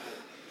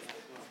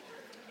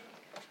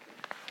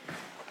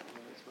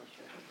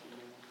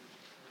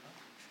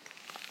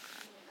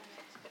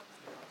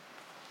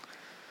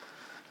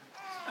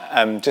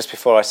just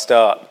before I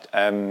start,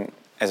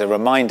 as a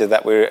reminder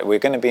that we're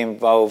going to be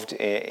involved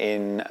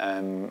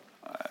in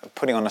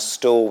putting on a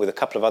stall with a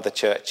couple of other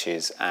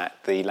churches at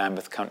the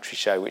Lambeth Country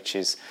Show, which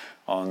is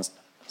on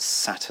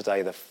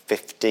Saturday the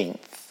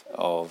 15th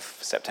of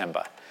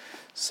September.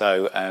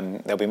 So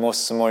there'll be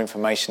some more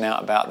information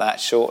out about that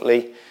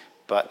shortly.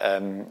 But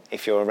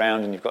if you're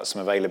around and you've got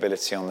some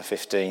availability on the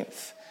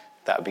 15th,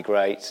 that would be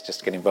great.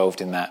 Just get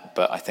involved in that.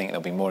 But I think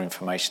there'll be more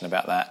information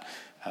about that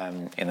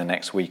in the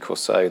next week or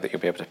so that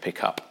you'll be able to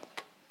pick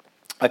up.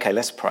 Okay,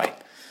 let's pray.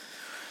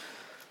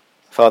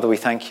 Father, we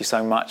thank you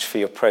so much for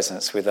your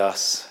presence with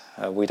us.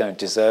 We don't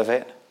deserve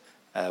it,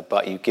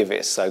 but you give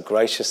it so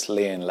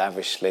graciously and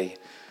lavishly.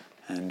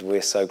 And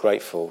we're so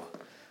grateful,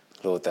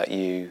 Lord, that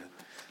you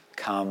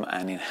come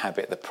and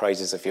inhabit the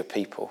praises of your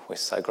people. We're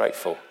so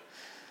grateful.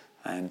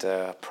 And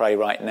pray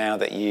right now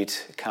that you'd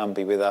come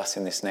be with us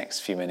in this next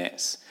few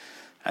minutes.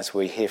 As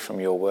we hear from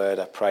your word,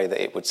 I pray that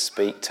it would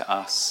speak to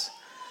us.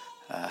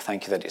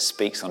 Thank you that it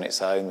speaks on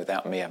its own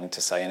without me having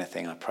to say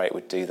anything. I pray it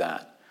would do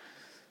that.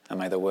 And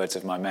may the words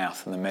of my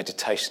mouth and the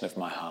meditation of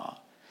my heart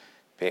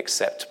be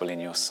acceptable in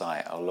your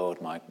sight, O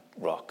Lord, my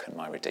rock and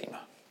my redeemer.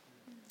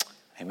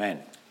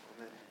 Amen.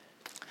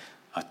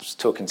 I was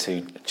talking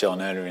to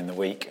John earlier in the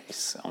week.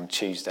 On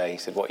Tuesday, he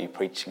said, "What are you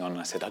preaching on?" And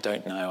I said, "I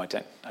don't know. I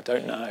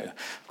don't know.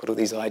 I've got all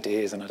these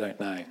ideas and I don't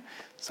know."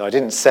 So I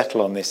didn't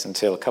settle on this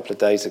until a couple of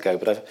days ago,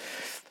 but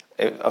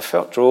I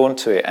felt drawn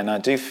to it, and I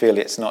do feel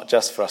it's not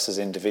just for us as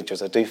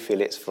individuals. I do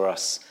feel it's for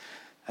us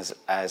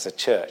as a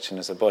church and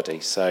as a body.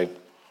 So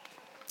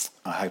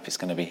I hope it's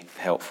going to be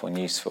helpful and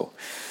useful.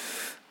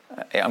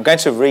 I'm going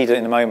to read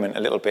in a moment a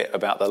little bit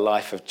about the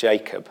life of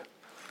Jacob,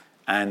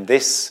 and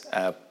this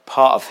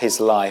part of his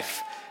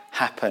life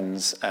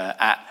happens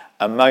at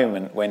a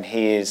moment when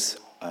he is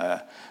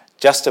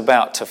just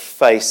about to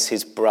face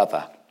his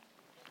brother.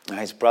 Now,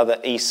 his brother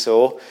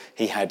Esau,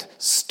 he had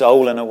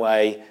stolen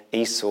away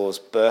Esau's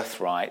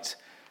birthright,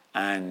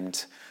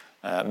 and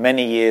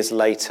many years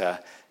later,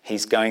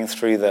 he's going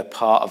through the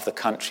part of the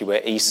country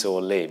where Esau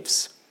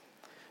lives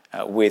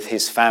with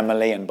his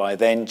family, and by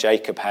then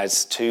Jacob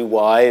has 2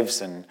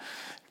 wives and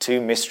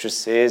 2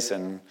 mistresses,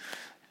 and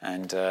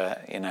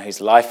his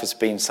life has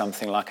been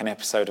something like an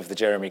episode of the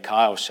Jeremy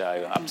Kyle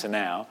show up to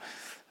now.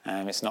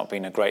 It's not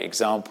been a great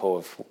example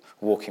of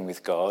walking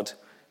with God.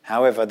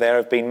 However, there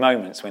have been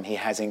moments when he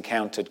has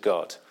encountered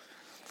God.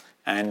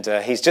 And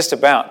he's just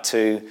about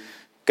to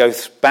go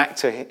back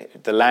to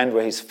the land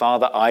where his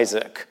father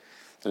Isaac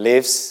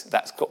lives.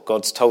 That's what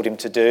God's told him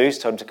to do. He's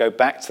told him to go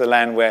back to the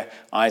land where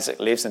Isaac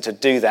lives. And to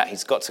do that,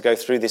 he's got to go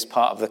through this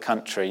part of the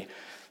country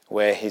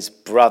where his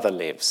brother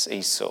lives,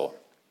 Esau.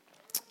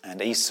 And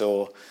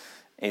Esau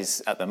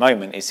at the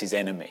moment, is his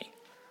enemy.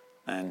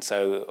 And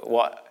so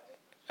what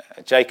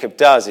Jacob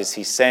does is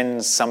he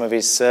sends some of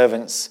his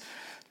servants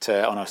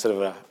on a sort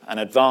of an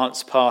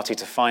advance party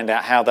to find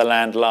out how the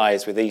land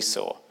lies with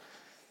Esau.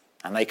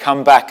 And they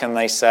come back and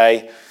they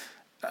say,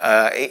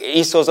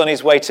 Esau's on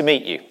his way to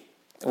meet you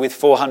with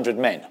 400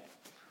 men.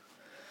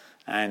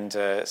 And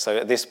so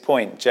at this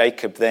point,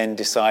 Jacob then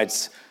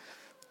decides,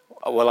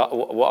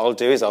 well, what I'll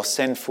do is I'll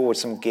send forward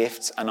some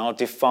gifts and I'll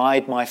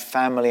divide my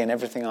family and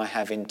everything I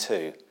have in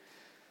 2.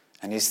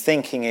 And his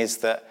thinking is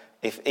that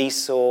if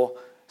Esau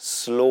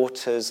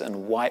slaughters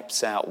and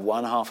wipes out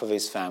one half of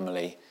his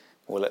family,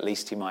 well, at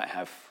least he might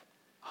have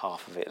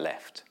half of it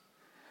left.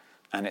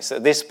 And it's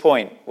at this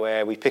point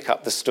where we pick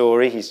up the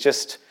story. He's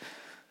just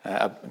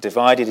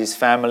divided his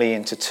family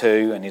into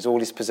 2 and all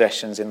his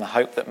possessions in the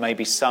hope that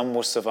maybe some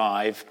will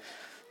survive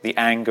the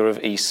anger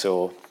of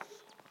Esau.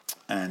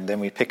 And then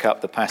we pick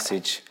up the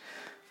passage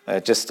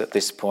just at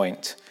this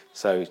point.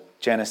 So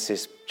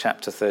Genesis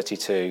chapter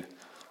 32,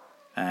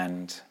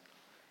 and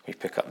we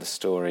pick up the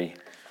story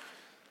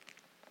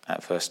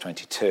at verse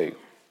 22.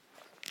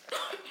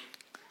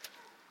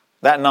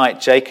 That night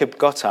Jacob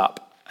got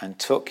up and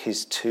took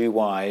his 2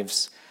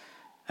 wives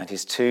and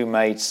his 2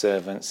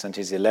 maidservants and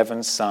his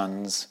 11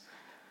 sons,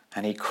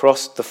 and he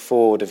crossed the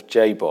ford of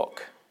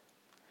Jabbok.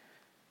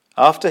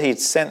 After he'd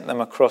sent them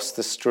across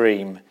the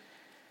stream,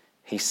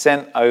 he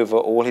sent over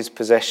all his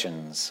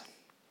possessions.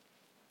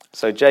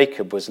 So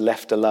Jacob was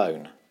left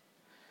alone,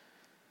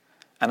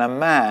 and a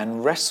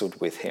man wrestled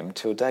with him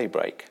till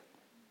daybreak.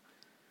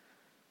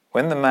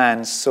 When the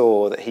man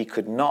saw that he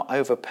could not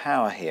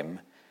overpower him,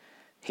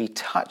 he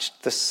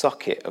touched the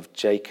socket of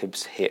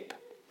Jacob's hip,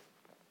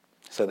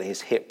 so that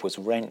his hip was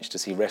wrenched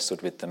as he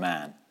wrestled with the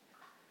man.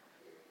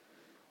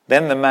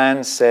 Then the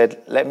man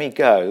said, "Let me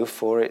go,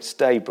 for it's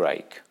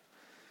daybreak."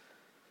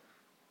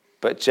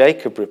 But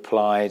Jacob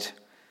replied,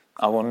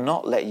 "I will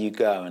not let you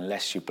go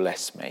unless you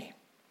bless me."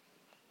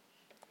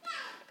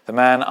 The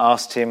man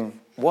asked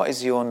him, "What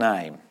is your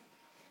name?"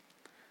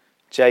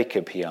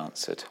 "Jacob," he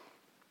answered.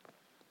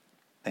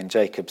 Then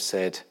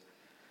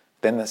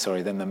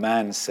the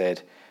man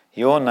said,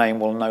 "Your name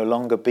will no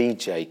longer be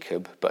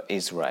Jacob, but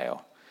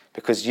Israel,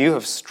 because you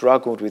have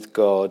struggled with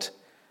God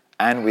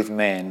and with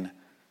men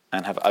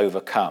and have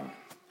overcome."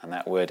 And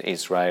that word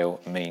Israel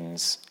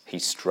means he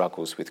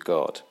struggles with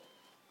God.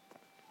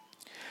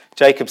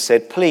 Jacob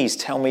said, "Please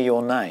tell me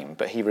your name."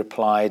 But he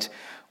replied,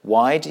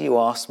 "Why do you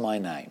ask my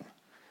name?"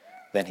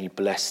 Then he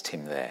blessed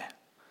him there.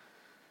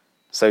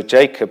 So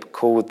Jacob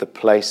called the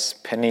place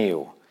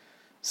Peniel,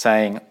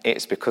 saying,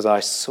 "It's because I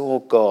saw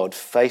God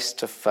face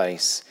to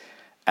face,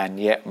 and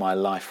yet my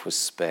life was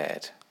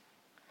spared."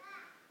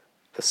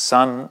 The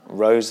sun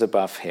rose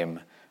above him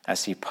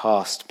as he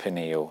passed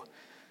Peniel,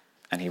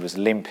 and he was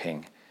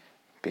limping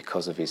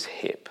because of his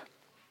hip.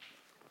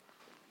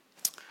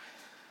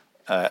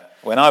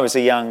 When I was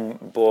a young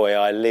boy,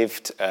 I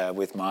lived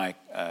with my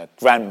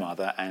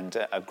grandmother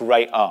and a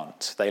great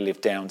aunt. They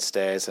lived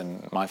downstairs,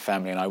 and my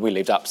family and I, we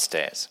lived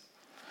upstairs.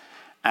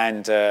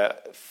 And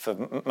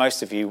for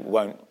most of you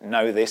won't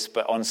know this,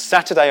 but on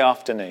Saturday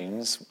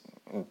afternoons,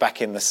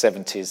 back in the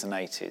 70s and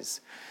 80s,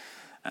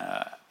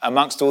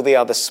 amongst all the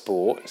other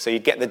sport, so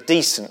you'd get the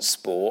decent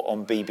sport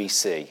on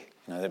BBC.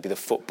 There'd be the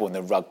football and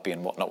the rugby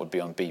and whatnot would be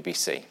on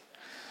BBC.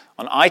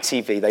 On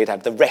ITV, they'd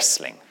have the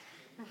wrestling,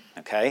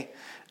 okay?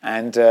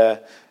 And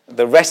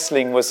the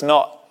wrestling was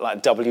not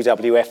like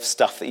WWF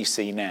stuff that you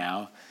see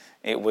now.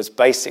 It was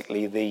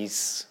basically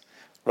these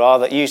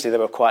usually they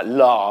were quite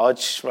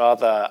large,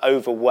 rather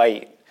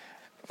overweight,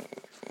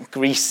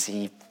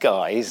 greasy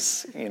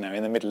guys, in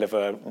the middle of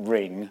a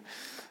ring,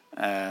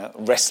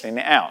 wrestling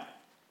it out.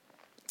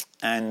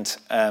 And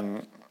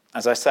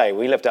as I say,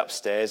 we lived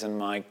upstairs, and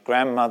my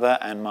grandmother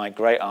and my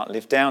great aunt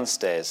lived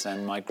downstairs.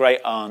 And my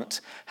great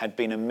aunt had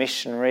been a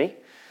missionary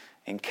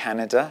in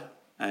Canada,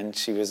 and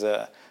she was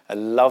a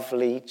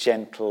lovely,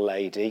 gentle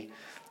lady.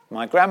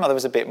 My grandmother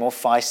was a bit more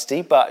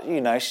feisty, but,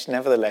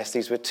 nevertheless,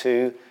 these were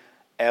two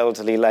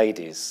elderly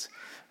ladies.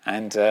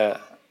 And the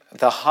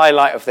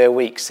highlight of their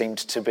week seemed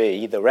to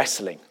be the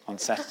wrestling on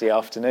Saturday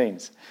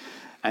afternoons.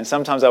 And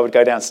sometimes I would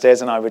go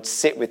downstairs and I would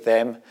sit with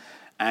them.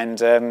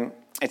 And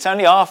it's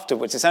only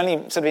afterwards, it's only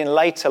sort of in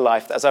later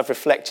life, that as I've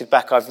reflected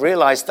back, I've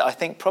realised that I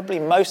think probably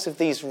most of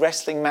these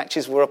wrestling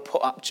matches were a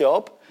put-up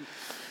job.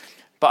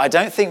 But I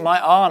don't think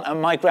my aunt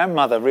and my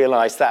grandmother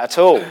realised that at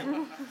all.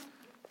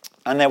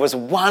 And there was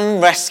one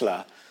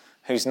wrestler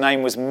whose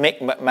name was Mick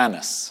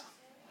McManus,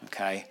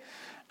 okay?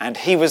 And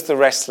he was the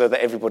wrestler that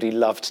everybody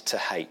loved to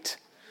hate.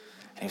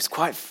 And he was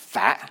quite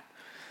fat,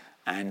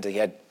 and he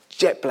had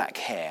jet black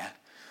hair.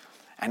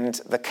 And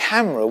the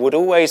camera would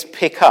always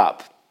pick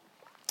up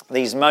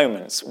these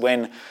moments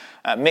when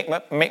Mick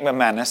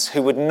McManus,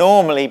 who would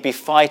normally be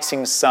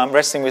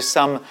wrestling with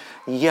some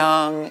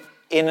young,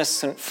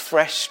 innocent,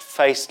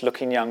 fresh-faced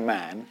looking young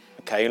man,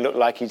 okay, who looked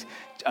like he'd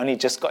only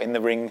just got in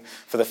the ring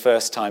for the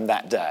first time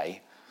that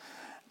day.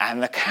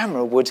 And the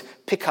camera would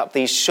pick up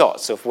these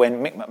shots of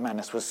when Mick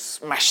McManus was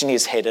smashing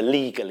his head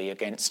illegally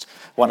against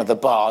one of the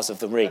bars of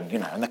the ring,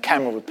 and the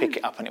camera would pick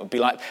it up and it would be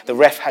like the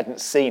ref hadn't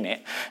seen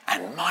it.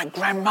 And my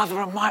grandmother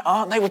and my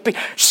aunt, they would be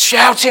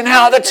shouting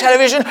out at the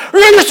television,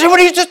 "Listen what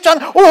he's just done.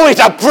 Oh, he's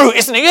a brute,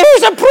 isn't he?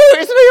 He's a brute,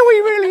 isn't he? Oh,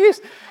 he really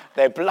is."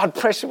 Their blood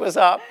pressure was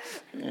up.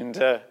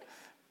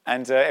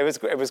 And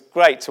it was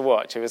great to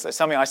watch. It was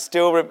something I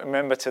still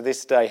remember to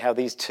this day, how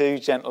these two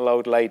gentle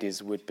old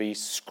ladies would be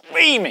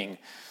screaming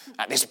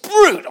at this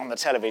brute on the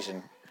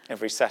television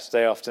every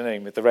Saturday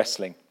afternoon with the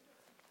wrestling.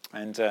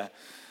 And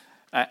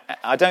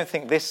I don't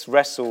think this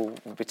wrestle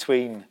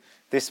between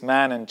this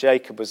man and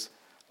Jacob was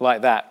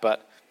like that.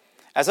 But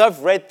as I've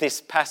read this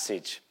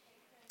passage,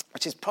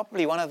 which is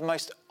probably one of the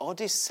most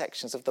oddest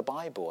sections of the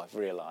Bible, I've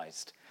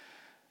realised,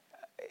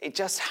 it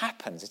just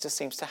happens. It just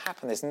seems to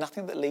happen. There's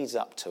nothing that leads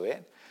up to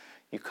it.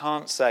 You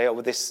can't say, "Oh,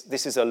 well,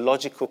 this is a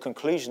logical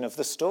conclusion of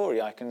the story."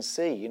 I can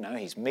see,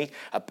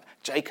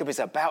 Jacob is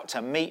about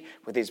to meet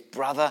with his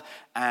brother,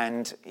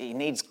 and he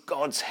needs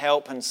God's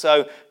help. And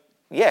so,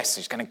 yes,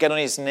 he's going to get on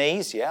his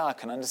knees. Yeah, I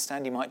can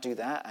understand he might do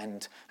that.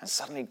 And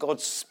suddenly God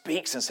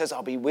speaks and says,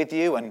 "I'll be with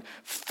you." And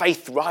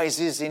faith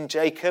rises in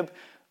Jacob.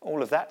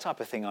 All of that type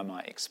of thing I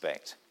might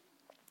expect.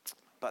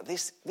 But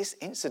this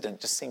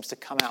incident just seems to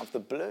come out of the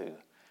blue.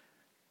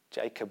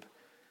 Jacob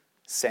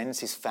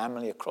sends his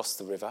family across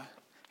the river.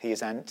 He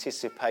is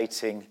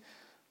anticipating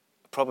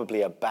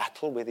probably a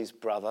battle with his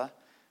brother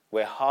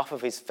where half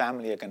of his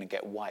family are going to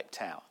get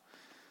wiped out.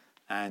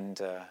 And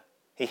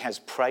he has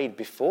prayed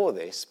before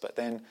this, but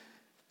then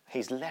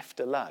he's left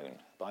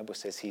alone. The Bible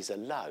says he's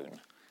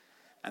alone.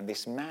 And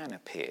this man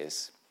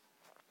appears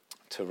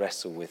to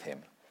wrestle with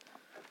him.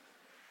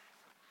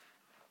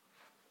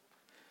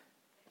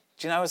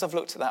 Do you know, as I've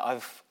looked at that,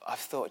 I've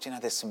thought,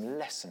 there's some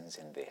lessons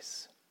in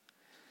this.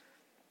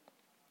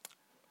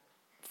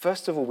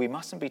 First of all, we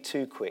mustn't be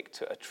too quick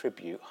to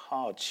attribute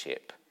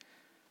hardship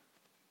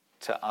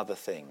to other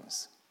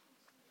things.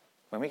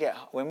 When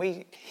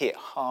we hit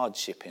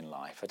hardship in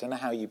life, I don't know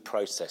how you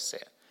process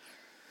it,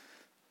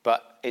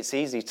 but it's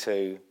easy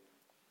to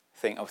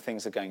think, "Oh,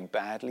 things are going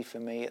badly for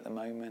me at the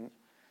moment.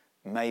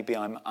 Maybe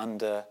I'm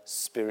under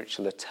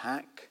spiritual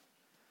attack.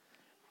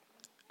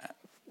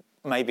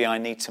 Maybe I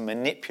need to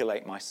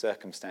manipulate my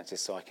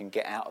circumstances so I can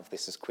get out of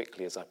this as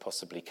quickly as I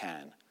possibly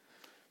can."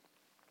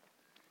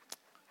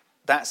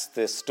 That's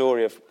the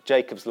story of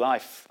Jacob's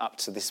life up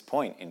to this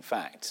point, in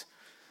fact.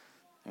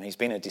 He's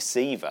been a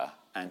deceiver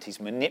and he's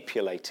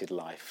manipulated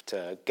life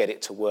to get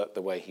it to work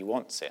the way he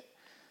wants it.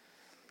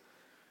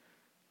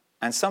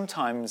 And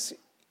sometimes,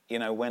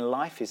 when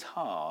life is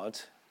hard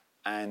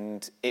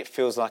and it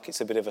feels like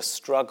it's a bit of a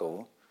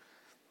struggle,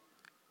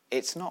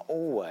 it's not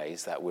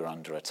always that we're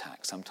under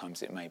attack.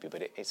 Sometimes it may be,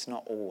 but it's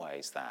not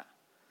always that.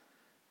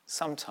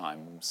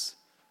 Sometimes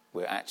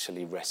we're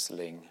actually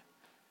wrestling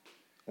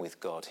with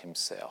God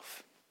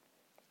himself.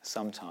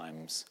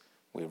 Sometimes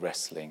we're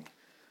wrestling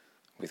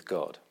with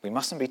God. We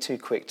mustn't be too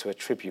quick to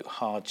attribute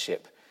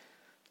hardship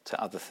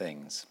to other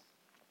things.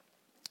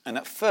 And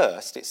at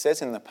first, it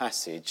says in the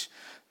passage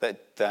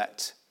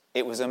that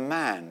it was a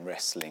man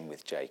wrestling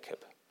with Jacob.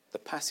 The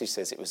passage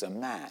says it was a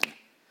man.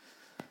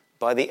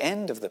 By the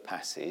end of the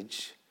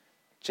passage,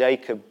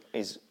 Jacob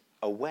is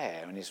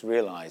aware and is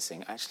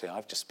realizing, actually,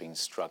 I've just been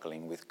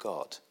struggling with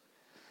God.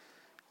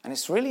 And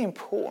it's really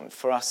important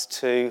for us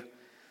to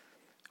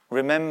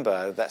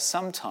remember that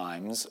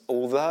sometimes,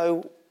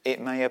 although it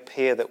may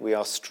appear that we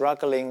are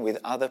struggling with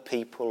other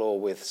people or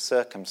with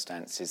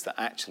circumstances, that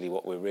actually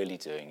what we're really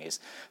doing is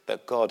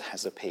that God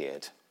has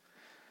appeared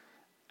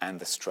and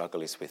the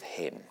struggle is with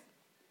him.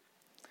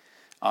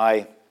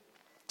 I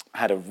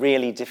had a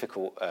really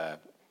difficult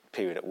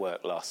period at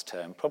work last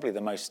term, probably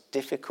the most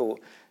difficult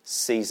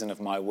season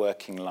of my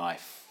working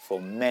life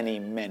for many,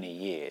 many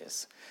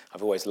years.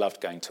 I've always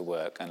loved going to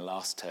work, and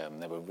last term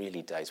there were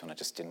really days when I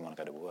just didn't want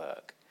to go to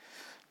work.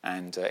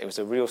 And it was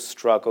a real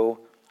struggle.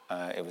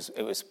 It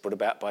was brought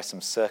about by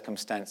some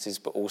circumstances,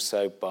 but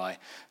also by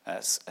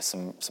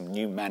some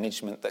new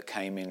management that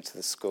came into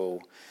the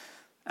school.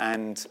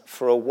 And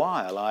for a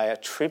while, I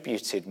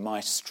attributed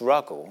my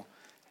struggle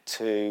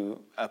to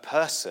a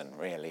person,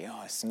 really.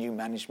 It's new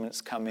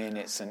management's come in,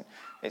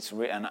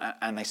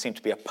 and they seem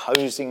to be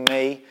opposing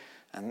me,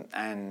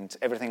 and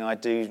everything I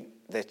do,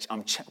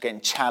 I'm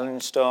getting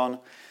challenged on,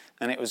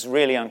 and it was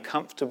really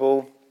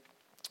uncomfortable.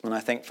 And I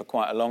think for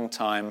quite a long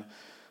time,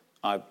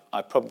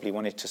 I probably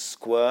wanted to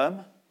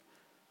squirm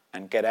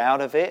and get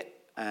out of it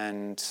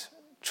and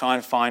try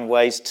and find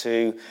ways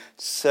to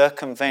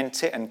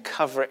circumvent it and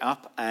cover it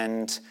up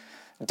and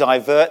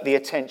divert the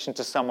attention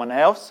to someone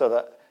else so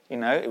that,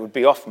 it would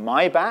be off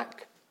my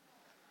back.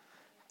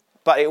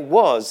 But it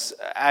was,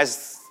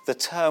 as the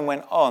term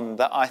went on,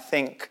 that I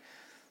think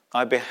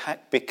I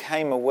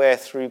became aware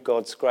through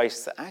God's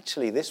grace that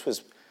actually this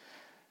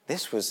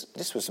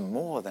was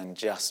more than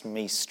just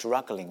me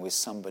struggling with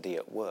somebody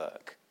at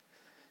work.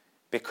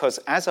 Because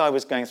as I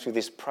was going through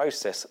this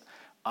process,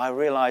 I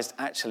realized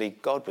actually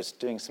God was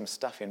doing some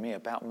stuff in me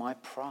about my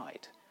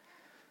pride.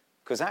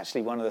 Because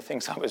actually one of the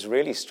things I was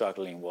really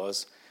struggling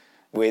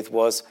with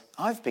was,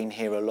 I've been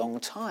here a long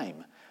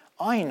time.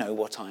 I know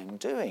what I'm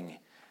doing.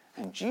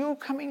 And you're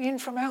coming in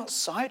from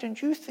outside and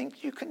you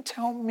think you can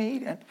tell me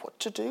what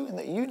to do and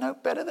that you know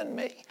better than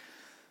me.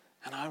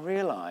 And I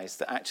realized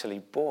that actually,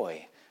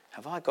 boy,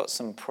 have I got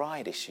some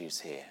pride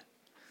issues here.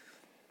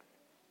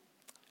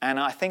 And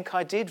I think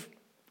I did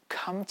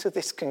come to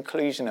this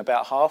conclusion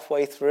about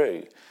halfway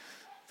through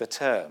the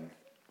term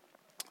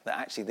that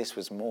actually this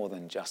was more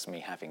than just me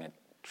having a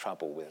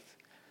trouble with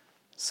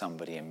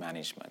somebody in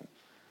management.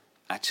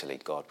 Actually,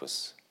 God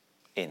was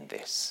in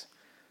this.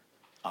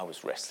 I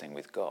was wrestling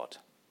with God.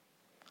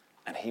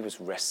 And he was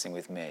wrestling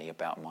with me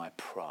about my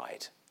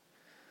pride.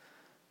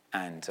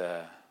 And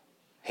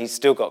he's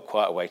still got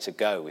quite a way to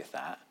go with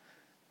that.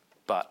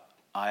 But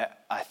I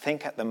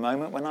think at the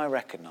moment when I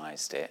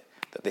recognised it,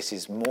 that this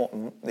is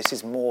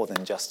more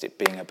than just it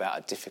being about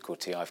a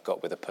difficulty I've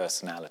got with a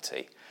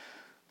personality.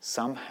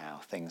 Somehow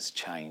things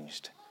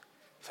changed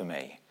for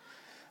me.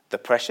 The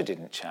pressure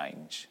didn't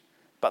change,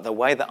 but the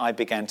way that I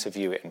began to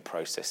view it and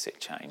process it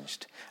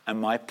changed.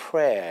 And my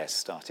prayers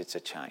started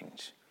to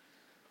change.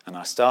 And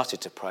I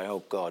started to pray,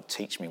 oh God,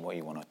 teach me what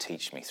you want to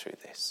teach me through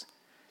this.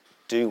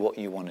 Do what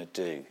you want to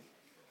do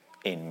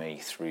in me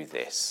through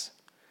this.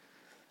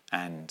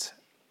 And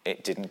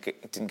it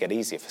didn't get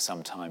easier for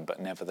some time, but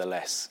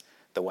nevertheless,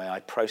 the way I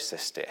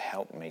processed it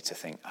helped me to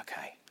think,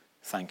 okay,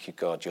 thank you,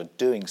 God, you're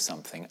doing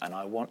something and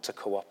I want to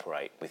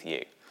cooperate with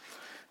you.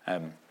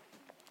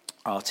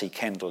 R.T.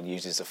 Kendall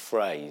uses a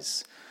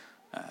phrase,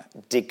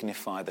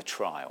 dignify the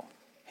trial,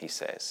 he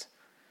says.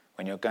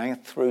 When you're going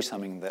through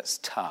something that's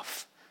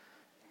tough,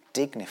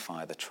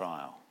 dignify the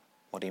trial.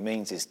 What he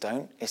means is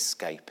don't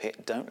escape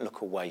it, don't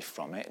look away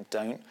from it,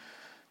 don't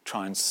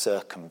try and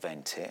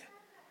circumvent it,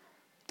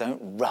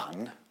 don't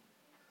run,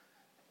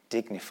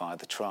 dignify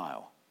the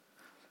trial.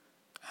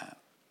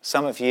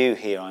 Some of you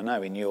here, I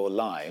know, in your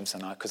lives,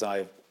 and because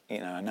I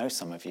know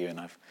some of you, and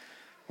I've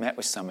met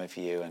with some of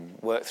you and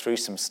worked through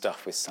some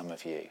stuff with some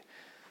of you,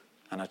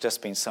 and I've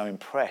just been so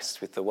impressed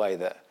with the way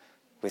that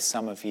with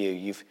some of you,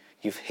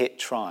 you've hit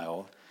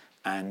trial,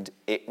 and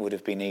it would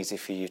have been easy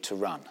for you to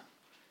run,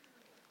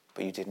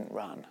 but you didn't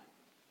run.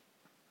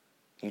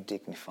 You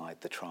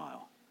dignified the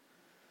trial.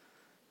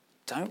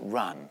 Don't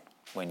run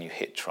when you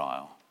hit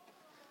trial.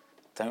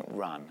 Don't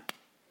run.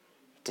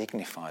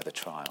 Dignify the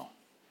trial.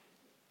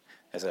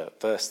 There's a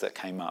verse that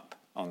came up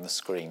on the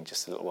screen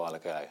just a little while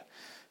ago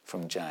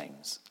from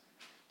James.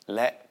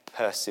 let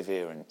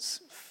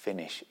perseverance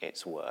finish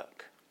its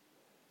work.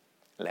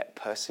 Let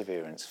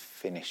perseverance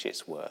finish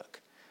its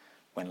work.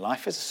 When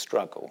life is a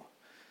struggle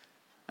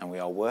and we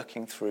are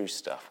working through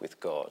stuff with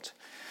God,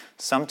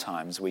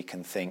 sometimes we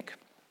can think,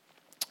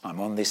 I'm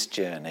on this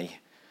journey,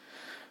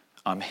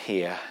 I'm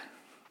here,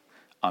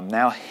 I'm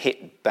now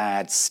hit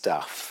bad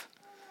stuff,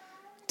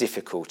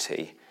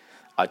 difficulty.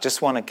 I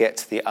just want to get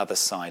to the other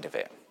side of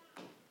it.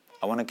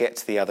 I want to get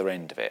to the other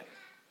end of it.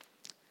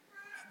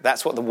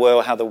 That's what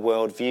how the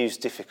world views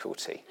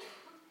difficulty.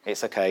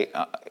 It's okay,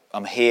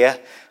 I'm here,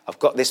 I've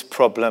got this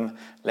problem,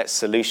 let's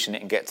solution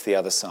it and get to the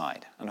other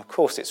side. And of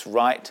course it's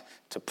right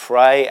to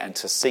pray and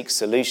to seek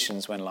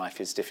solutions when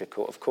life is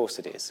difficult, of course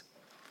it is.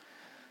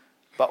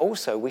 But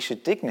also we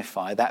should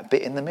dignify that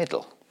bit in the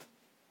middle.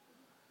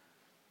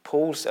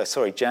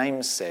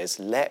 James says,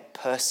 let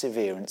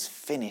perseverance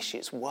finish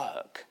its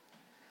work.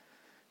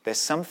 There's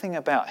something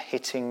about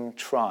hitting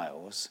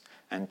trials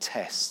and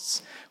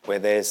tests where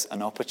there's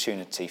an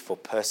opportunity for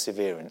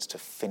perseverance to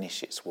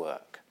finish its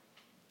work.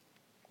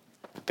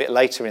 A bit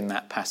later in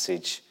that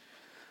passage,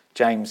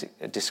 James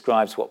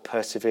describes what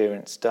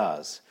perseverance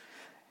does.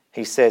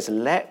 He says,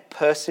 let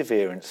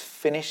perseverance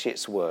finish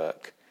its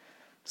work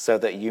so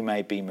that you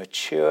may be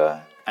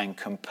mature and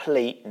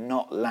complete,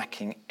 not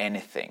lacking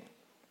anything.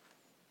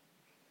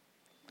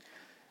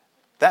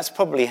 That's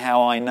probably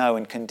how I know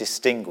and can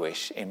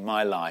distinguish in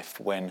my life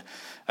when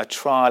a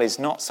trial is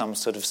not some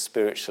sort of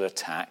spiritual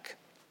attack,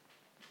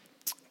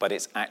 but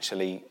it's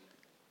actually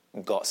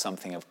got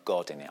something of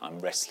God in it. I'm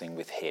wrestling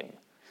with him.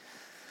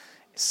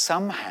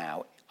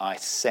 Somehow I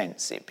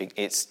sense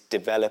it's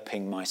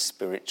developing my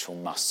spiritual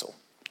muscle.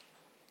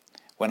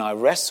 When I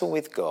wrestle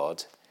with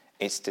God,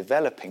 it's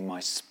developing my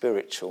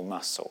spiritual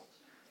muscle.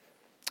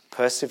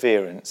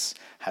 Perseverance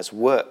has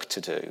work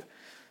to do,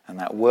 and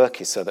that work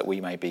is so that we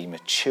may be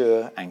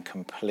mature and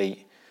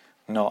complete,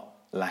 not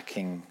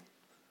lacking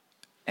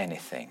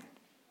anything.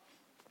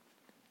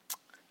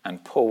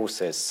 And Paul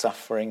says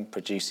suffering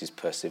produces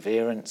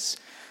perseverance,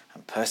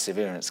 and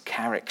perseverance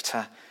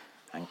character,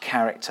 and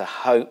character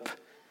hope,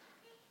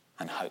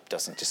 and hope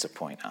doesn't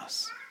disappoint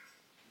us.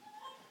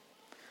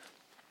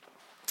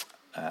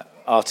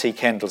 R.T.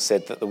 Kendall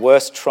said that the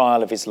worst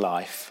trial of his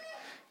life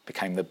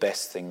became the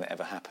best thing that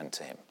ever happened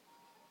to him.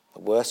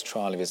 The worst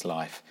trial of his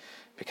life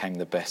became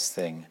the best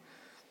thing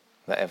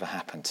that ever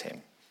happened to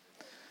him.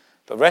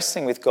 But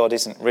wrestling with God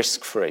isn't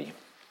risk-free.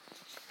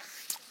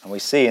 And we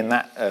see in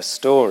that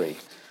story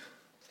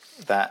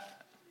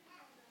that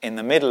in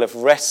the middle of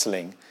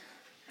wrestling,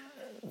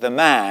 the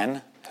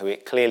man, who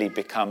it clearly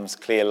becomes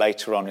clear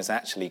later on is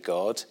actually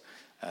God,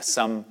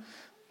 some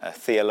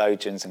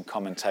theologians and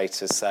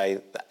commentators say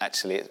that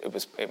actually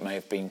it may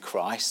have been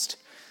Christ,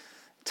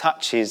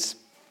 touches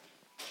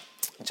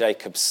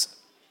Jacob's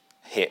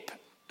hip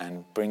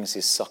and brings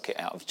his socket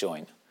out of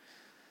joint.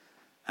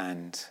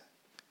 And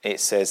it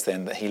says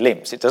then that he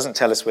limps. It doesn't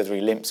tell us whether he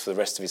limps for the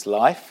rest of his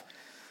life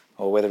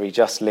or whether he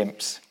just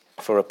limps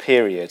for a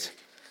period.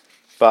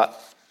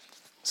 But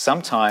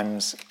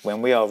sometimes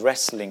when we are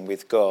wrestling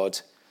with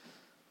God,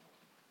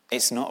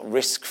 it's not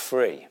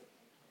risk-free.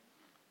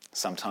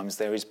 Sometimes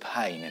there is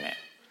pain in it.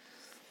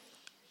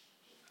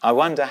 I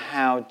wonder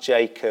how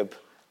Jacob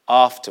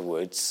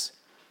afterwards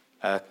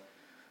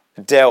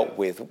dealt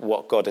with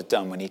what God had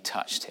done when he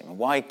touched him.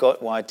 Why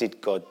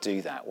did God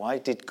do that? Why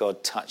did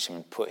God touch him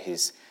and put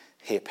his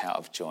hip out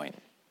of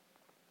joint?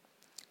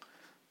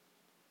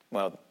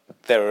 Well,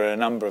 there are a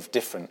number of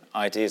different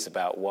ideas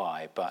about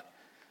why, but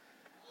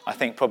I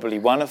think probably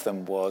one of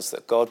them was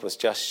that God was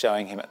just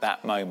showing him at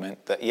that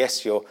moment that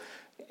yes,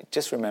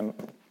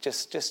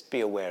 just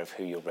be aware of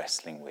who you're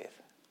wrestling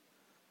with.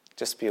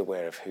 Just be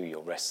aware of who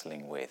you're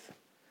wrestling with.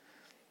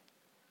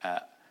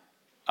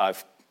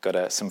 I've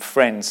got some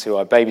friends who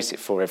I babysit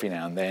for every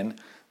now and then.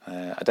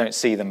 I don't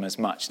see them as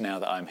much now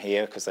that I'm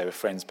here because they were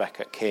friends back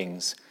at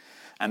King's.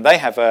 And they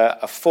have a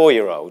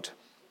 4-year-old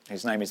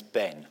whose name is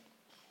Ben.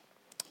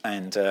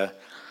 And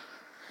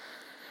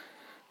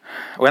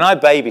when I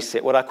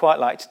babysit, what I quite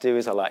like to do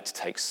is I like to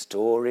take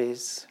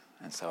stories.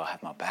 And so I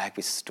have my bag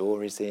with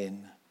stories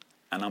in.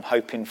 And I'm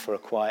hoping for a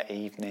quiet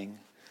evening.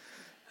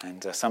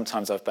 And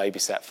sometimes I've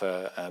babysat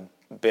for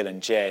Bill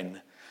and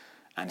Jen.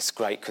 And it's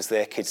great because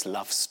their kids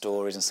love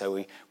stories. And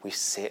so we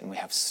sit and we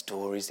have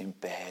stories in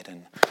bed.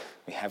 And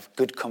we have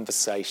good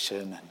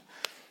conversation.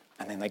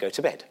 And then they go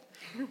to bed.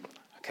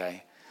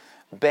 Okay.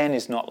 Ben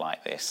is not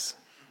like this.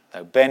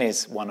 So Ben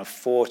is one of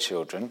 4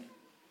 children.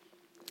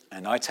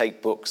 And I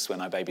take books when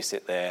I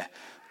babysit there.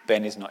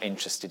 Ben is not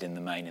interested in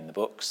the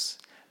books.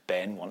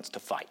 Ben wants to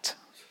fight.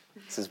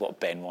 This is what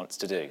Ben wants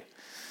to do.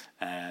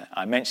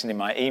 I mentioned in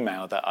my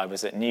email that I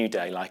was at New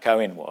Day like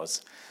Owen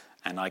was,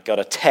 and I got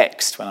a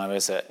text when I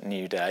was at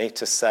New Day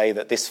to say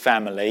that this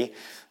family,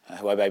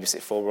 who I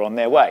babysit for, were on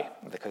their way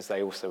because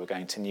they also were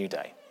going to New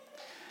Day.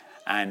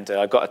 And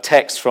I got a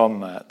text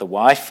from the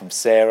wife, from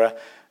Sarah,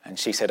 and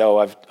she said,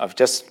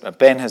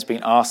 Ben has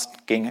been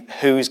asking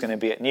who's going to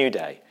be at New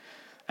Day.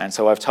 And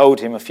so I've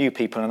told him a few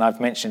people and I've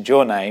mentioned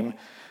your name,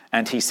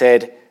 and he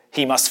said,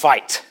 he must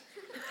fight.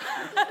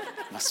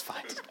 must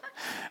fight.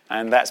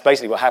 And that's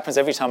basically what happens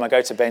every time I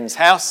go to Ben's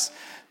house.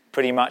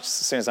 Pretty much as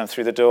soon as I'm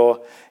through the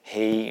door,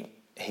 he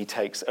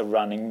takes a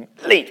running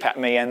leap at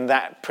me, and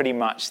that pretty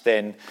much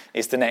then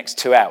is the next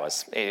 2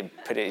 hours.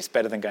 It's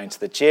better than going to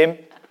the gym.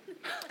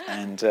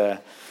 I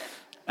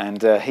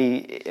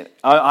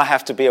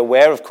have to be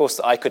aware, of course,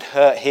 that I could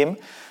hurt him.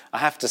 I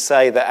have to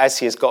say that as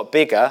he has got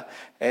bigger,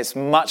 it's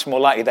much more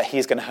likely that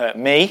he's going to hurt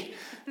me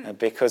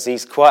because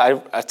he's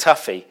quite a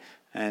toughie.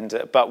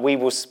 But we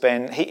will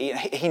spend.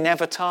 He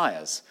never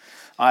tires.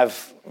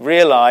 I've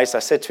realised. I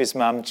said to his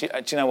mum, "Do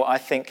you know what? I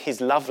think his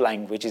love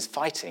language is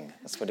fighting.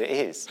 That's what it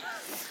is."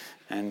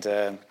 And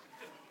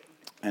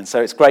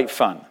so it's great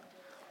fun.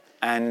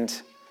 And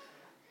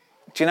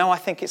do you know? I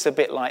think it's a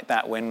bit like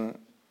that when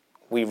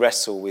we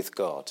wrestle with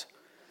God.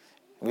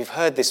 We've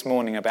heard this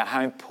morning about how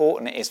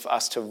important it is for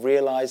us to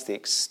realise the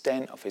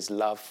extent of his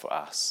love for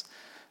us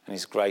and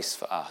his grace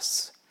for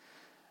us.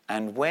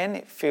 And when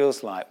it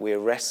feels like we're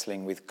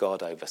wrestling with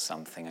God over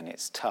something and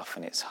it's tough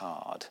and it's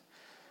hard,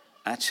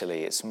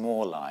 actually it's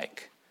more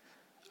like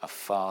a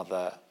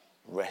father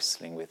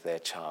wrestling with their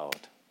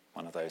child,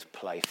 one of those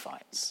play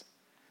fights.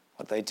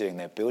 What are they doing?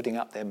 They're building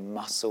up their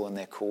muscle and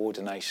their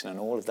coordination and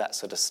all of that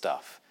sort of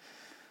stuff.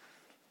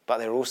 But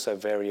they're also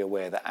very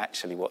aware that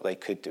actually what they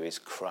could do is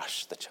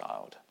crush the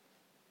child.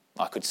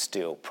 I could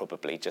still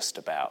probably just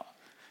about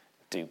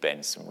do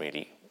Ben some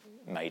really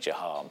major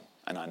harm,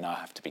 and I know I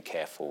have to be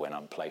careful when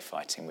I'm play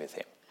fighting with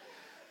him.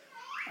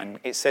 And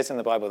it says in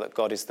the Bible that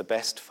God is the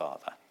best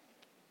father.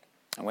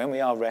 And when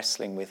we are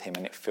wrestling with him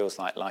and it feels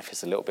like life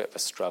is a little bit of a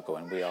struggle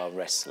and we are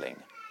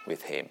wrestling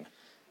with him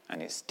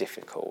and it's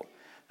difficult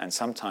and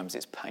sometimes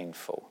it's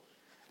painful,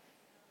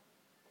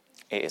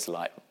 it is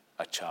like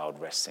a child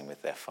wrestling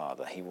with their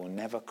father. He will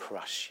never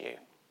crush you.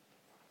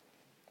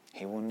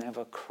 He will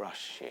never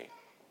crush you.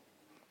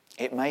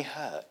 It may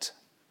hurt,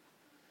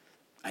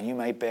 and you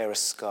may bear a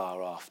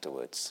scar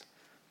afterwards,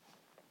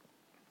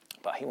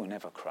 but he will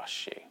never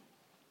crush you.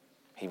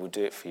 He will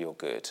do it for your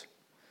good.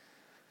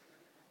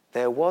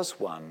 There was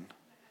one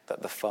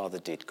that the Father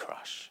did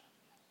crush.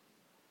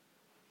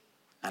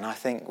 And I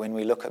think when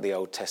we look at the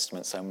Old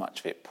Testament, so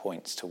much of it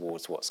points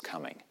towards what's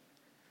coming.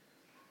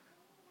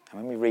 And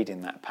when we read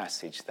in that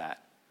passage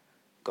that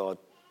God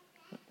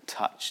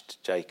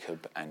touched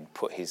Jacob and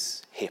put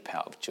his hip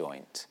out of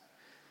joint,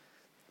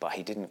 but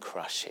he didn't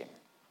crush him,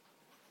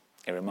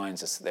 it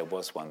reminds us that there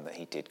was one that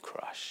he did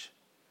crush.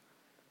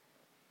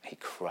 He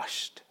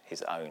crushed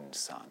his own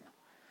son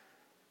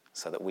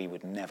so that we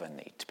would never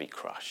need to be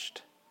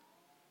crushed.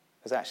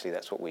 Because actually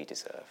that's what we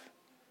deserve.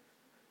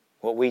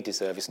 What we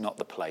deserve is not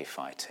the play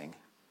fighting.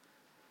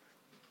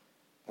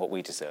 What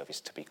we deserve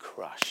is to be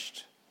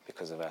crushed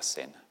because of our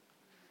sin.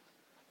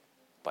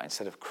 But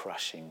instead of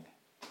crushing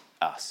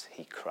us,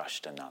 he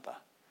crushed another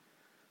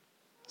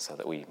so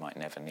that we might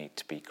never need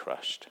to be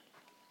crushed.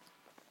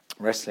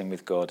 Wrestling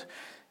with God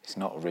is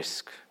not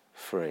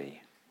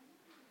risk-free,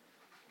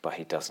 but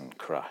he doesn't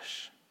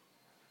crush.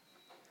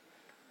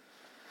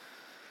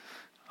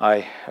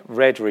 I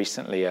read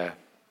recently a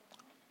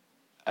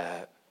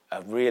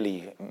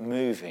really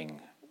moving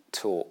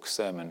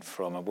sermon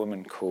from a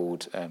woman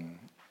called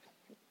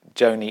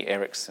Joni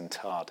Eareckson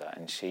Tada,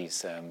 and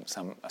she's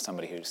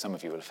somebody who some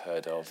of you will have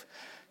heard of.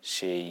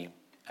 She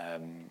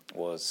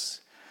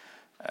was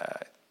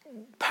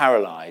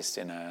paralysed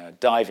in a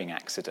diving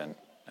accident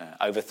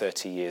over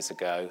 30 years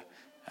ago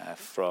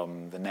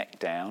from the neck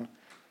down,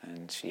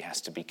 and she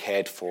has to be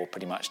cared for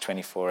pretty much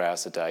 24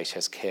 hours a day. She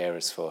has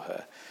carers for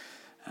her.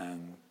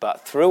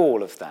 But through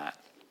all of that,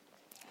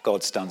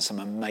 God's done some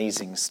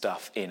amazing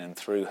stuff in and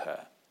through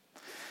her.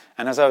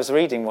 And as I was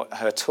reading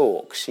her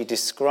talk, she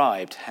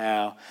described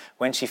how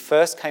when she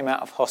first came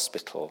out of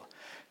hospital,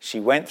 she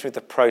went through the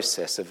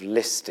process of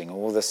listing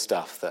all the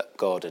stuff that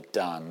God had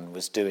done,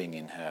 was doing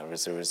in her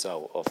as a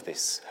result of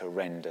this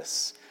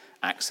horrendous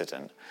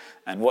accident.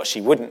 And what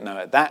she wouldn't know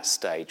at that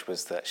stage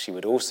was that she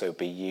would also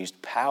be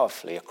used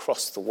powerfully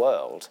across the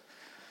world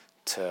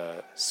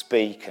to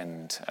speak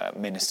and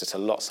minister to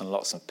lots and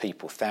lots of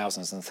people,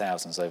 thousands and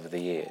thousands over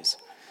the years.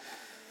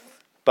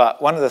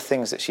 But one of the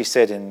things that she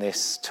said in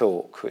this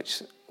talk,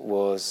 which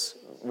was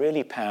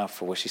really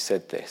powerful, was she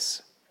said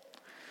this: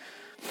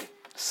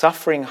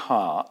 suffering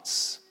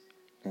hearts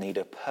need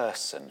a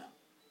person,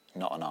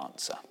 not an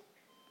answer.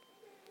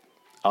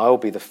 I will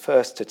be the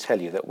first to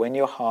tell you that when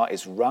your heart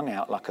is wrung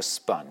out like a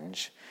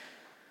sponge,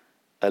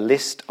 a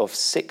list of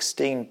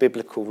 16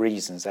 biblical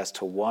reasons as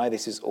to why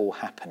this is all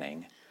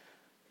happening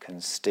can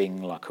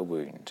sting like a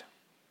wound.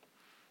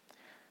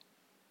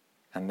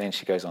 And then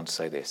she goes on to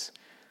say this: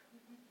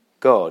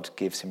 God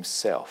gives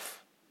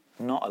himself,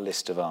 not a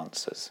list of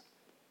answers.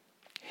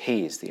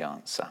 He is the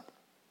answer.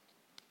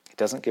 He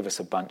doesn't give us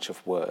a bunch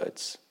of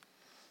words.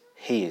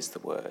 He is the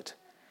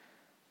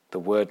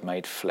Word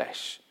made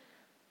flesh,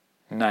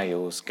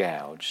 nails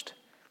gouged,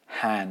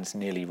 hands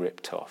nearly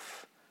ripped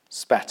off,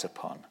 spat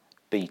upon,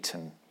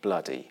 beaten,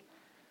 bloody,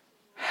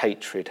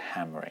 hatred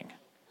hammering.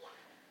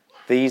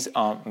 These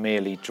aren't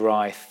merely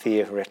dry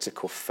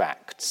theoretical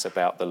facts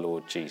about the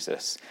Lord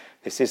Jesus.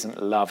 This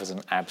isn't love as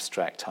an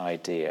abstract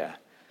idea.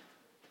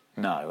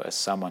 No, as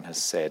someone has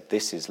said,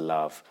 this is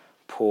love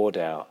poured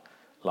out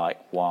like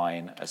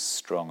wine as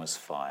strong as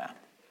fire.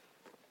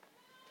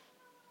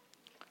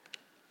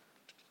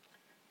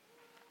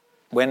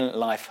 When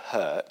life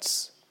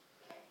hurts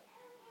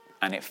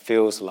and it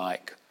feels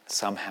like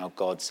somehow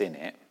God's in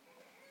it,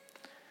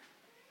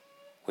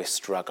 we're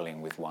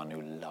struggling with one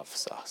who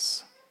loves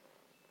us.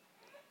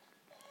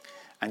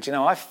 And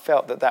I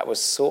felt that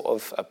was sort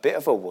of a bit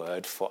of a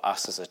word for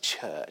us as a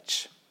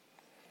church.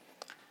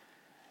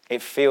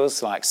 It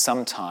feels like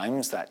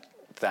sometimes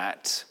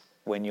that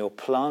when you're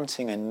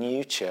planting a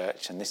new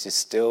church, and this is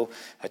still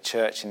a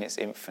church in its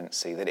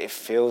infancy, that it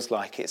feels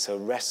like it's a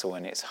wrestle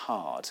and it's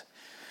hard.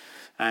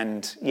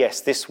 And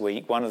yes, this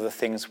week, one of the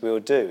things we'll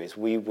do is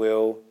we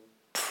will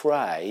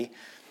pray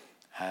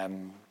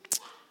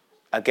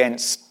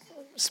against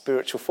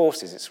spiritual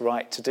forces. It's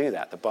right to do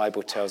that. The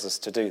Bible tells us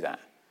to do that.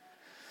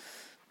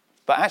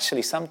 But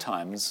actually,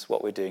 sometimes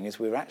what we're doing is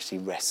we're actually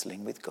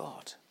wrestling with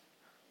God.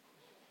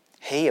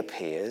 He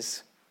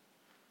appears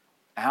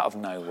out of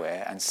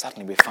nowhere, and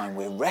suddenly we find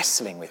we're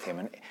wrestling with him.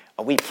 And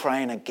are we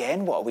praying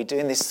again? What, are we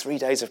doing this 3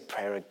 days of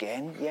prayer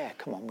again? Yeah,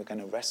 come on, we're going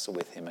to wrestle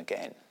with him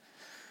again.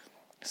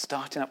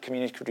 Starting up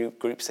community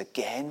groups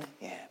again?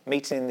 Yeah.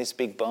 Meeting in this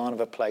big barn of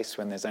a place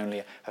when there's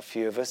only a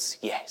few of us?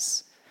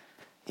 Yes.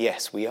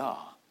 Yes, we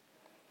are.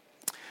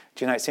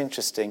 Do you know, it's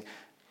interesting.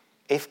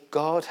 If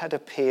God had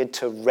appeared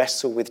to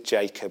wrestle with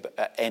Jacob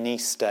at any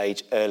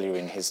stage earlier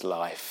in his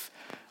life,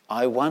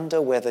 I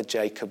wonder whether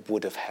Jacob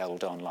would have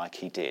held on like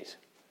he did.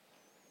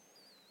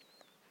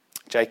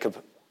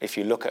 Jacob, if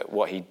you look at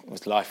what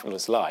his life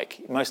was like,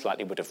 he most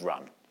likely would have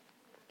run.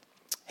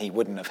 He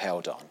wouldn't have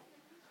held on.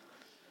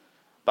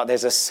 But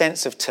there's a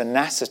sense of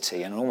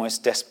tenacity and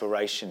almost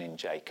desperation in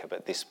Jacob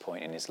at this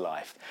point in his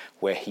life,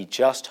 where he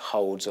just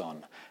holds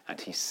on and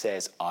he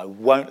says, I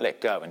won't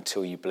let go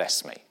until you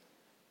bless me.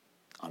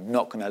 I'm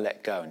not going to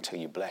let go until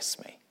you bless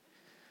me.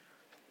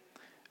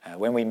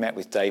 When we met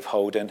with Dave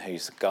Holden,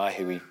 who's a guy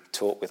who we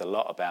talk with a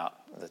lot about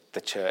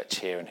the church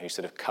here and who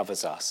sort of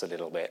covers us a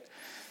little bit,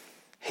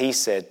 he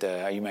said,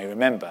 you may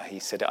remember, he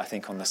said, I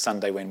think on the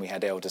Sunday when we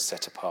had elders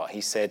set apart, he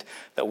said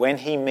that when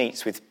he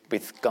meets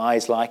with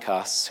guys like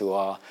us who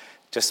are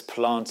just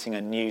planting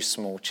a new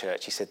small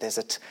church, he said there's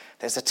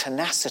a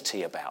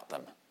tenacity about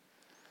them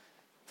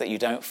that you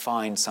don't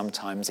find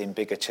sometimes in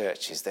bigger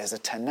churches. There's a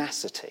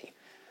tenacity.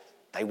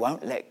 They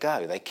won't let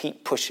go. They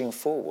keep pushing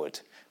forward.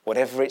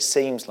 Whatever it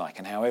seems like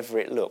and however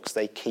it looks,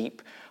 they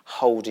keep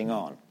holding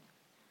on.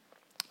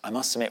 I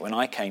must admit, when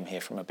I came here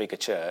from a bigger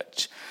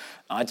church,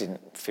 I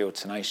didn't feel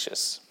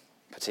tenacious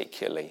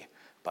particularly,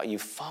 but you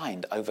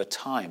find over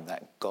time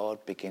that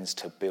God begins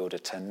to build a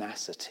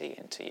tenacity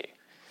into you.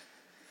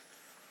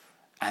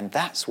 And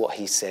that's what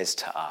he says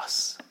to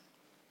us.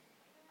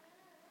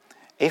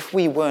 If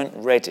we weren't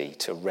ready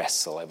to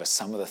wrestle over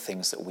some of the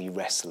things that we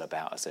wrestle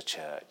about as a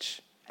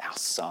church, our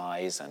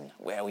size and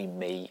where we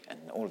meet and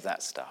all of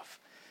that stuff,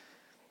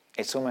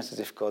 it's almost as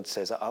if God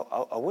says,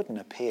 I wouldn't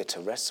appear to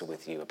wrestle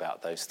with you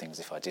about those things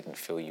if I didn't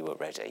feel you were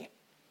ready.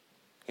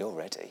 You're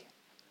ready.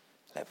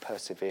 Let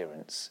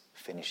perseverance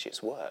finish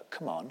its work.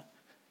 Come on.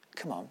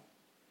 Come on.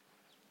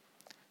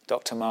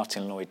 Dr.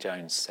 Martin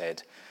Lloyd-Jones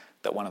said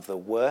that one of the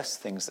worst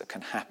things that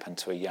can happen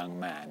to a young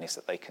man is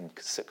that they can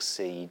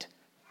succeed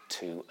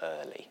too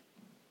early.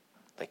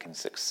 They can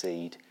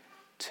succeed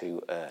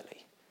too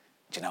early.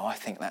 Do you know, I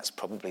think that's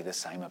probably the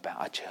same about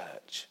our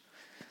church.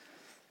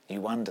 You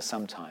wonder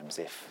sometimes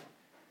if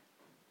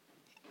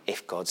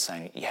God's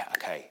saying, yeah,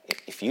 okay,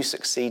 if you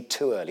succeed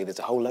too early, there's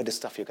a whole load of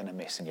stuff you're going to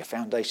miss and your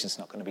foundation's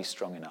not going to be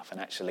strong enough.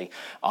 And actually,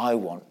 I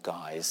want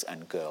guys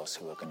and girls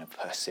who are going to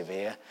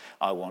persevere.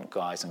 I want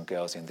guys and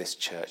girls in this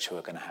church who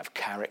are going to have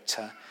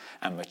character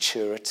and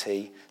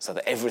maturity so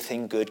that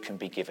everything good can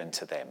be given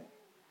to them.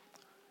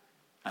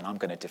 And I'm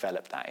going to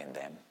develop that in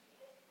them.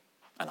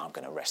 And I'm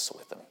going to wrestle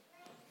with them.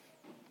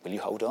 Will you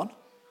hold on?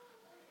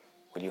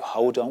 Will you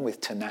hold on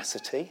with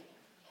tenacity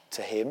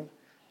to him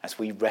as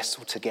we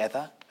wrestle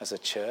together as a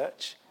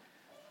church?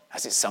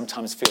 As it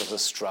sometimes feels a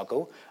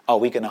struggle, are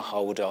we going to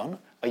hold on?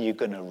 Are you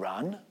going to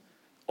run?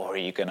 Or are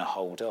you going to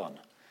hold on?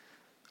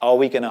 Are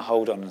we going to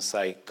hold on and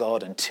say,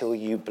 God, until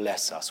you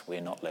bless us,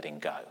 we're not letting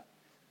go.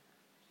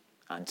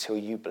 Until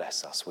you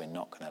bless us, we're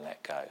not going to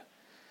let go.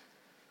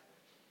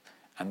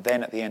 And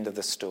then at the end of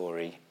the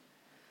story,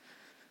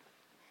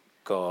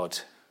 God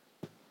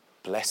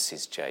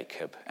blesses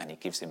Jacob and he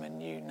gives him a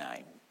new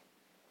name.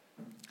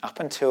 Up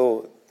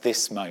until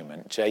this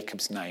moment,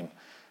 Jacob's name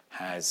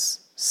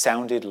has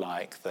sounded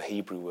like the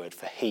Hebrew word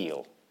for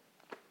heel.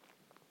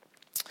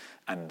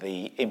 And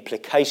the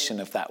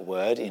implication of that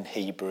word in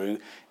Hebrew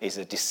is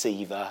a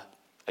deceiver,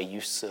 a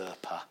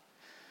usurper.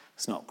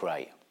 It's not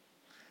great.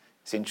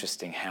 It's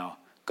interesting how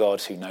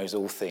God, who knows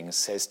all things,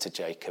 says to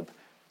Jacob,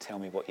 tell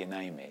me what your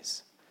name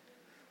is.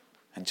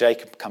 And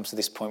Jacob comes to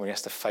this point where he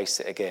has to face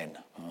it again.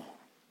 Oh.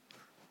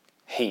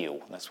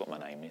 Heal, that's what my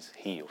name is,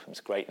 Heal. It's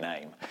a great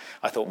name.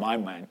 I thought my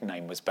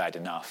name was bad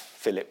enough.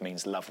 Philip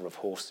means lover of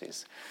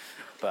horses.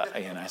 But,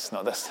 it's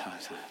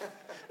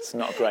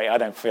not great. I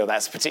don't feel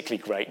that's a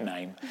particularly great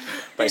name.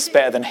 But it's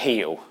better than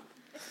Heal.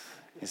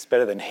 It's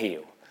better than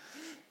Heal.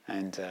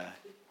 And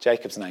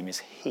Jacob's name is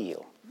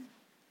Heal.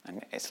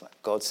 And it's like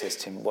God says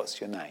to him,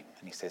 what's your name?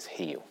 And he says,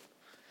 Heal.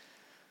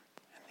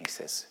 And he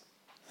says,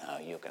 no,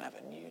 you're going to have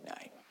a new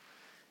name.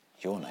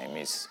 Your name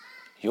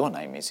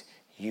is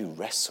you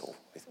wrestle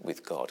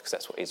with God, because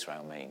that's what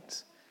Israel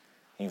means.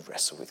 You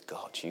wrestle with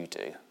God, you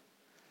do.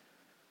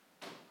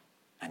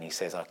 And he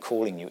says, I'm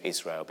calling you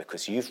Israel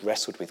because you've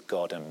wrestled with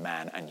God and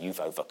man and you've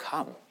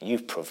overcome.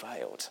 You've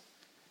prevailed.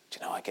 Do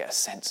you know, I get a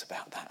sense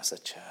about that as a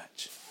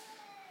church.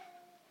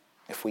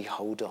 If we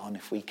hold on,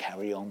 if we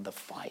carry on the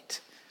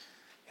fight,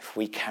 if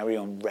we carry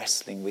on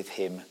wrestling with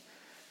him,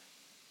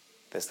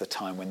 there's the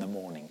time when the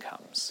morning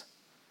comes.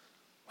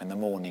 When the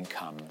morning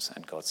comes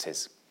and God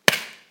says,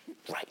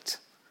 great,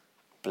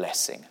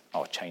 blessing.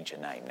 I'll change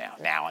your name now.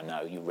 Now I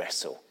know you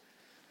wrestle.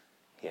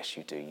 Yes,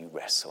 you do. You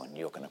wrestle and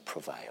you're going to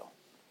prevail.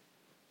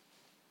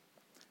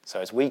 So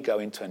as we go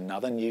into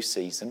another new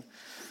season,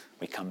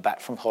 we come back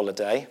from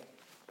holiday,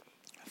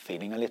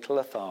 feeling a little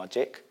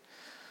lethargic,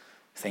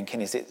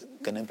 thinking, is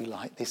it going to be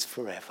like this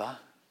forever?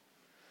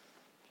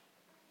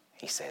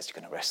 He says, you're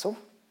going to wrestle?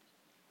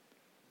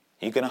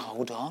 You're going to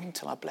hold on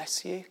till I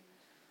bless you?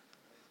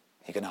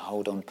 You're going to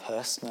hold on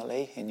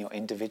personally in your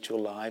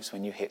individual lives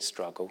when you hit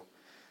struggle?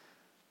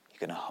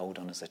 You're going to hold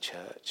on as a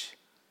church?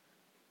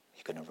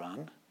 You're going to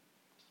run?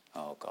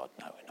 Oh God,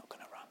 no, we're not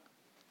going to run.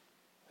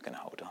 We're going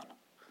to hold on.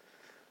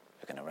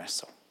 We're going to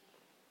wrestle.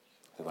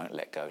 We won't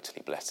let go till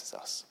he blesses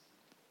us.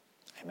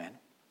 Amen?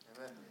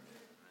 Amen.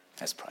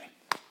 Let's pray.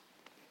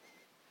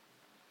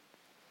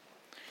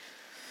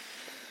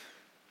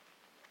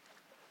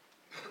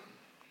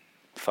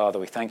 Father,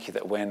 we thank you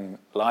that when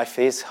life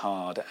is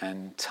hard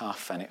and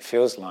tough and it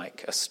feels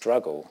like a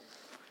struggle,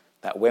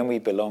 that when we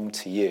belong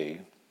to you,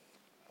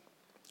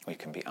 we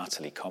can be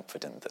utterly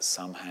confident that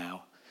somehow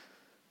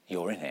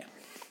you're in it,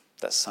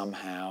 that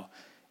somehow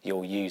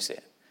you'll use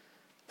it,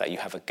 that you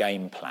have a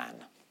game plan.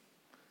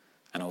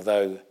 And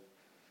although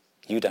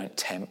you don't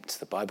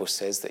tempt, the Bible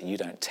says that you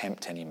don't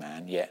tempt any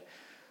man, yet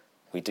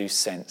we do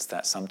sense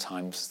that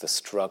sometimes the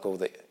struggle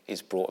that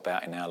is brought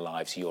about in our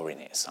lives, you're in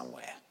it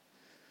somewhere.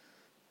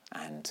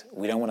 And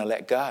we don't want to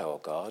let go,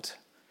 oh God.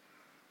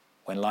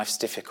 When life's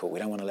difficult, we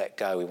don't want to let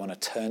go. We want to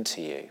turn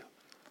to you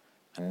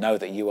and know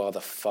that you are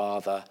the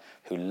Father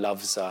who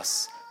loves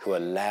us, who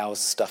allows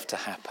stuff to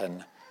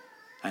happen,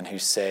 and who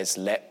says,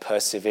 let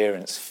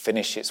perseverance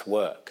finish its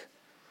work.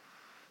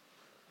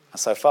 And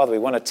so, Father, we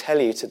want to tell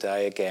you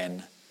today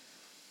again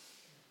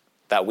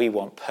that we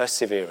want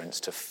perseverance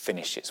to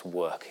finish its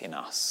work in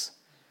us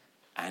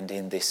and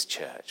in this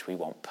church. We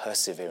want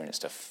perseverance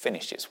to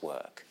finish its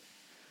work,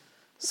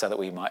 so that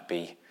we might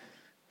be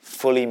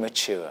fully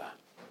mature,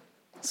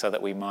 so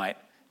that we might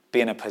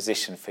be in a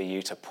position for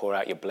you to pour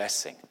out your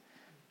blessing,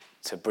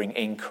 to bring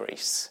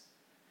increase,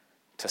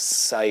 to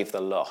save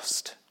the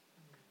lost.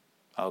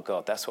 Oh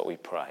God, that's what we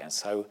pray. And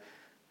so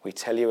we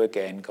tell you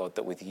again, God,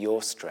 that with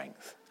your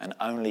strength, and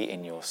only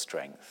in your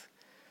strength,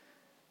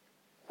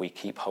 we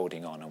keep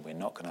holding on and we're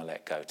not going to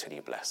let go till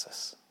you bless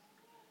us.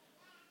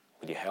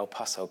 Will you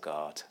help us, oh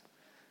God?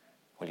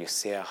 Will you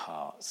see our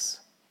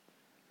hearts?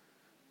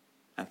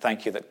 And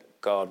thank you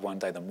that, God, one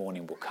day the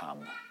morning will come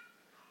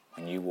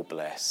when you will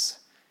bless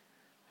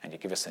and you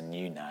give us a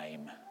new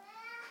name.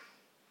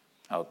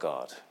 Oh,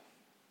 God,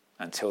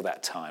 until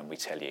that time, we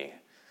tell you,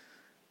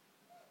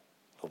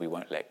 Lord, we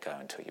won't let go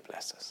until you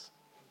bless us.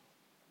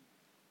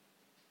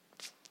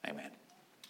 Amen.